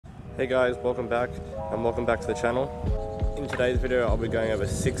Hey guys, welcome back and welcome back to the channel. In today's video I'll be going over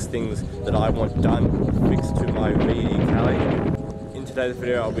 6 things that I want done or fixed to my VE Calais. In today's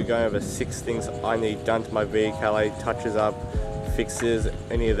video I'll be going over 6 things I need done to my VE Calais, touches up, fixes,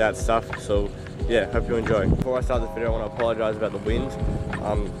 any of that stuff. So yeah, hope you enjoy. Before I start this video I want to apologise about the wind.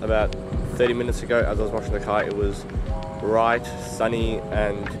 About 30 minutes ago as I was washing the car it was bright, sunny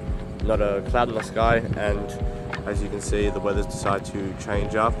and not a cloud in the sky, and as you can see the weather's decided to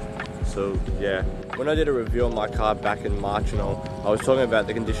change up. So yeah, when I did a review on my car back in March and all, I was talking about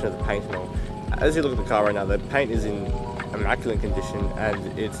the condition of the paint and all. As you look at the car right now, the paint is in immaculate condition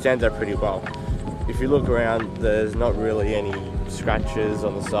and it stands out pretty well. If you look around, there's not really any scratches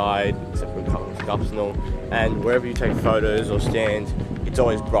on the side except for a couple of scuffs and all, and wherever you take photos or stand, it's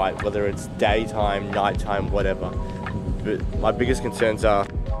always bright, whether it's daytime, nighttime, whatever. But my biggest concerns are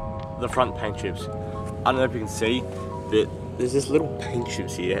the front paint chips. I don't know if you can see, but there's just little paint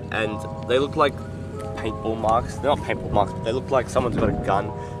chips here and they look like paintball marks. They're not paintball marks, but they look like someone's got a gun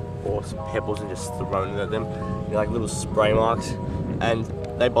or some pebbles and just thrown it at them. They're like little spray marks and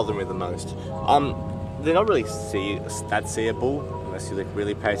they bother me the most. They're not really that seeable unless you like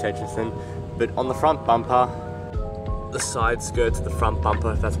really pay attention to them, but on the front bumper, the side skirts of the front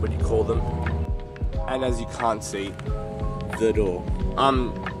bumper, if that's what you call them, and as you can't see, the door.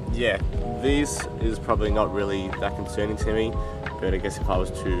 Yeah, this is probably not really that concerning to me, but I guess if I was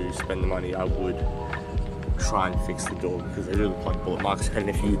to spend the money I would try and fix the door because they do look like bullet marks, and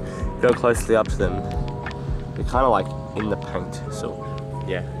if you go closely up to them they're kind of like in the paint. So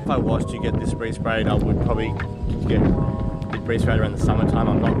yeah, if I was to get this resprayed I would probably get it resprayed around the summertime.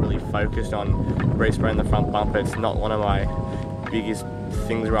 I'm not really focused on respraying the front bumper. It's not one of my biggest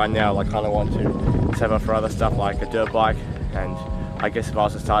things right now. I kind of want to save up for other stuff like a dirt bike, and I guess if I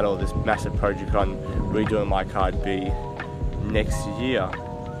was to start all this massive project on redoing my car, it'd be next year.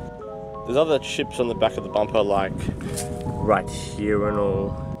 There's other chips on the back of the bumper, like right here and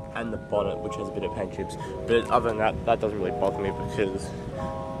all, and the bonnet, which has a bit of paint chips. But other than that, that doesn't really bother me because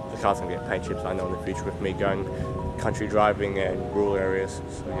the car's gonna get paint chips, I know, in the future with me going country driving and rural areas,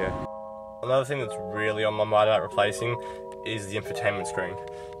 so yeah. Another thing that's really on my mind about replacing is the infotainment screen.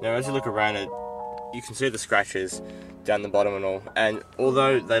 Now as you look around it, you can see the scratches down the bottom and all, and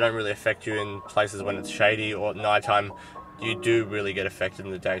although they don't really affect you in places when it's shady or at night time, you do really get affected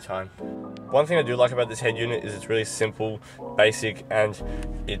in the daytime. One thing I do like about this head unit is it's really simple, basic, and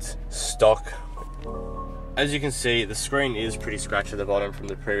it's stock. As you can see, the screen is pretty scratched at the bottom from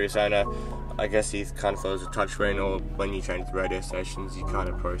the previous owner. I guess he kind of thought it was a touchscreen, or when you change the radio stations you kind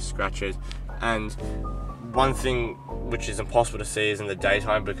of probably scratch it. And one thing which is impossible to see is in the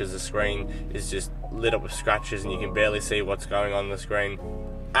daytime because the screen is just lit up with scratches and you can barely see what's going on the screen.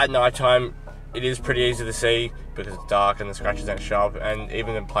 At night time it is pretty easy to see because it's dark and the scratches don't show up, and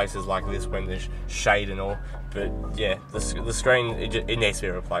even in places like this when there's shade and all. But yeah, the screen, it needs to be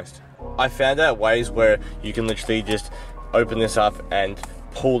replaced. I found out ways where you can literally just open this up and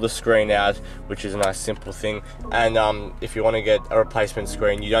pull the screen out, which is a nice simple thing. And if you want to get a replacement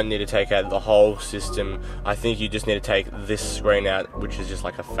screen, you don't need to take out the whole system. I think you just need to take this screen out, which is just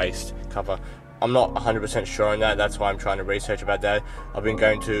like a face cover. I'm not 100% sure on that, that's why I'm trying to research about that. I've been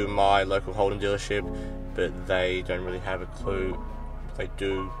going to my local Holden dealership, but they don't really have a clue. They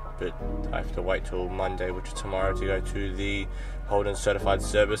do, but I have to wait till Monday, which is tomorrow, to go to the Holden certified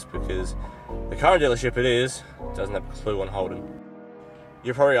service because the current dealership doesn't have a clue on Holden.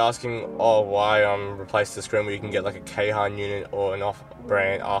 You're probably asking, oh, why replace the screen where you can get like a Calais unit or an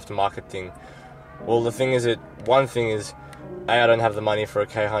off-brand aftermarket thing. Well, the thing is one thing is, A, I don't have the money for a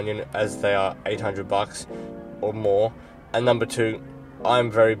Calais unit as they are $800 or more, and number 2,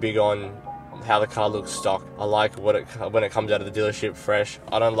 I'm very big on how the car looks stock. I like when it comes out of the dealership fresh.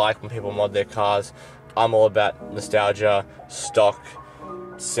 I don't like when people mod their cars. I'm all about nostalgia, stock,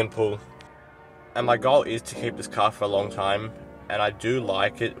 simple, and my goal is to keep this car for a long time. And I do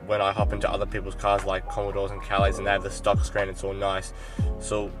like it when I hop into other people's cars like Commodores and Calais and they have the stock screen, it's all nice.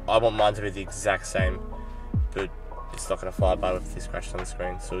 So I want mine to be the exact same, but it's not going to fly by with the scratches on the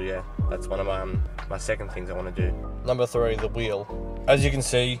screen. So yeah, that's one of my second things I want to do. Number 3, the wheel. As you can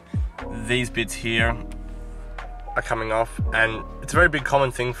see, these bits here are coming off, and it's a very big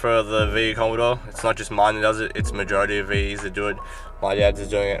common thing for the VE Commodore. It's not just mine that does it, it's a majority of VEs that do it. My dad's is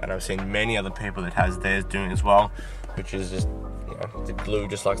doing it, and I've seen many other people that has theirs doing it as well, which is just, the glue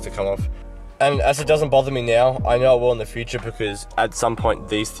just likes to come off. And as it doesn't bother me now, I know it will in the future because at some point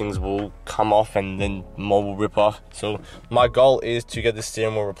these things will come off and then more will rip off. So my goal is to get the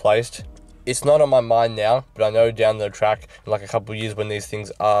steering wheel replaced. It's not on my mind now, but I know down the track in like a couple of years when these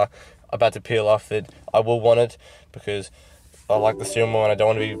things are about to peel off that I will want it, because I like the steering wheel and I don't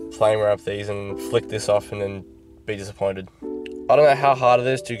want to be playing around with these and flick this off and then be disappointed. I don't know how hard it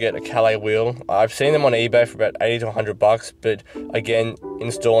is to get a Calais wheel. I've seen them on eBay for about 80 to 100 bucks, but again,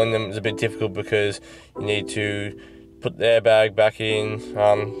 installing them is a bit difficult because you need to put the airbag back in,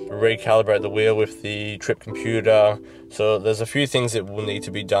 recalibrate the wheel with the trip computer. So there's a few things that will need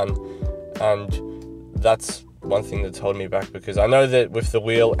to be done, and that's one thing that's holding me back, because I know that with the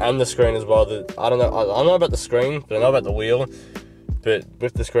wheel and the screen as well, that I don't know about the screen, but I know about the wheel. But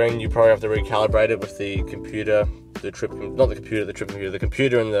with the screen, you probably have to recalibrate it with the computer, the trip computer, the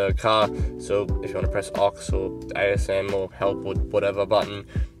computer in the car. So if you want to press aux or ASM or help or whatever button,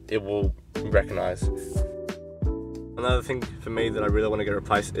 it will recognize. Another thing for me that I really want to get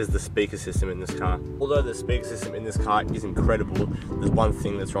replaced is the speaker system in this car. Although the speaker system in this car is incredible, there's one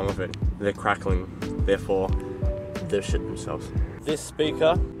thing that's wrong with it. They're crackling, therefore they've shit themselves. This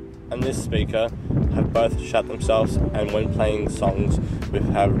speaker and this speaker have both shut themselves, and when playing songs with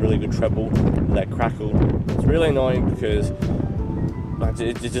have really good treble, they crackle. It's really annoying because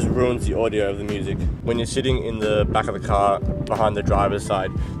it just ruins the audio of the music. When you're sitting in the back of the car behind the driver's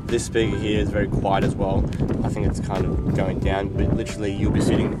side, this speaker here is very quiet as well. I think it's kind of going down, but literally you'll be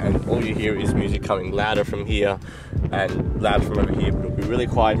sitting and all you hear is music coming louder from here and louder from over here, but it'll be really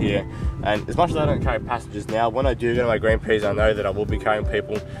quiet here. And as much as I don't carry passengers now, when I do go to my Grand Prix, I know that I will be carrying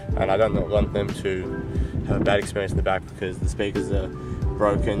people, and I don't want them to have a bad experience in the back because the speakers are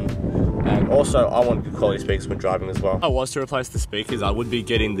broken. And also I want good quality speakers when driving as well. If I was to replace the speakers, I would be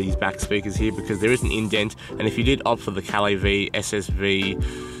getting these back speakers here because there is an indent, and if you did opt for the Calais V,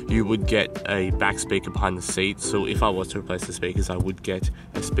 SSV, you would get a back speaker behind the seat. So if I was to replace the speakers, I would get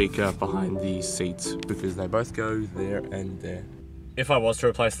a speaker behind the seats because they both go there and there. If I was to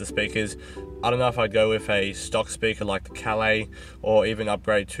replace the speakers, I don't know if I'd go with a stock speaker like the Calais, or even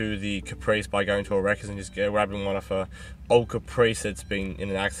upgrade to the Caprice by going to a Wreckers and just grabbing one off a old Caprice that's been in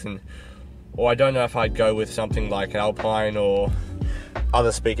an accident. Or I don't know if I'd go with something like Alpine or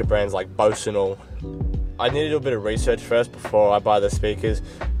other speaker brands like Bose and all. I need to do a bit of research first before I buy the speakers,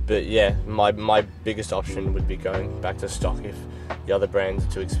 but yeah, my biggest option would be going back to stock if the other brands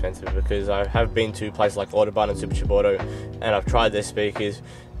are too expensive, because I have been to places like Autobahn and Supercheap Auto and I've tried their speakers,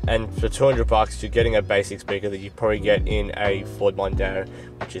 and for 200 bucks you're getting a basic speaker that you probably get in a Ford Mondeo,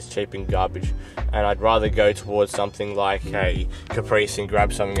 which is cheap and garbage. And I'd rather go towards something like a Caprice and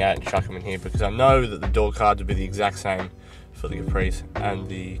grab something out and chuck them in here, because I know that the door cards would be the exact same for the Caprice and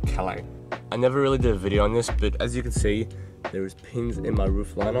the Calais. I never really did a video on this, but as you can see, there is pins in my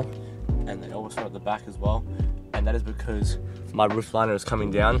roof liner, and they also at the back as well, and that is because my roof liner is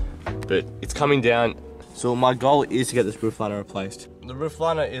coming down, but it's coming down. So my goal is to get this roof liner replaced. The roof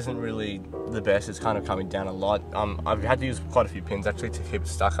liner isn't really the best, it's kind of coming down a lot. I've had to use quite a few pins actually to keep it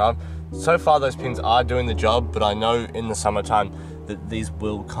stuck up. So far those pins are doing the job, but I know in the summertime that these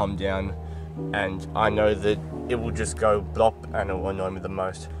will come down, and I know that it will just go blop and it will annoy me the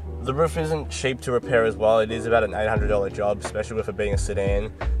most. The roof isn't cheap to repair as well. It is about an $800 job, especially with it being a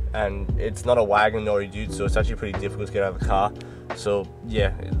sedan, and it's not a wagon nor a ute, so it's actually pretty difficult to get out of the car. So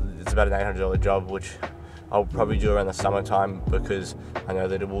yeah, it's about an $800 job, which I'll probably do around the summertime, because I know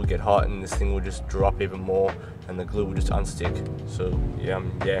that it will get hot and this thing will just drop even more and the glue will just unstick. So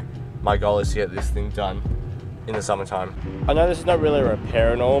yeah, my goal is to get this thing done in the summertime. I know this is not really a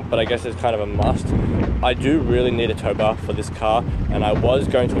repair and all, but I guess it's kind of a must. I do really need a tow bar for this car, and I was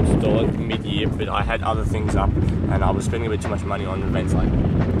going to install it mid-year, but I had other things up and I was spending a bit too much money on events like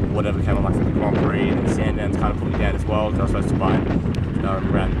whatever came on, like the Grand Prix, and Sandown's kind of put me down as well, because I was supposed to buy it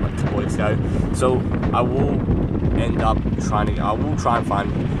around like 2 weeks ago. So I will try and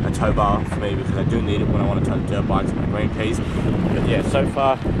find a tow bar for me, because I do need it when I want to tow dirt bikes and my Grand Prix. But yeah, so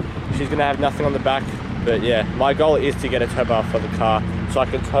far she's gonna have nothing on the back. But yeah, my goal is to get a tow bar for the car so I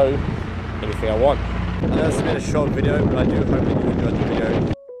can tow anything I want. I know this has been a short video, but I do hope that you enjoyed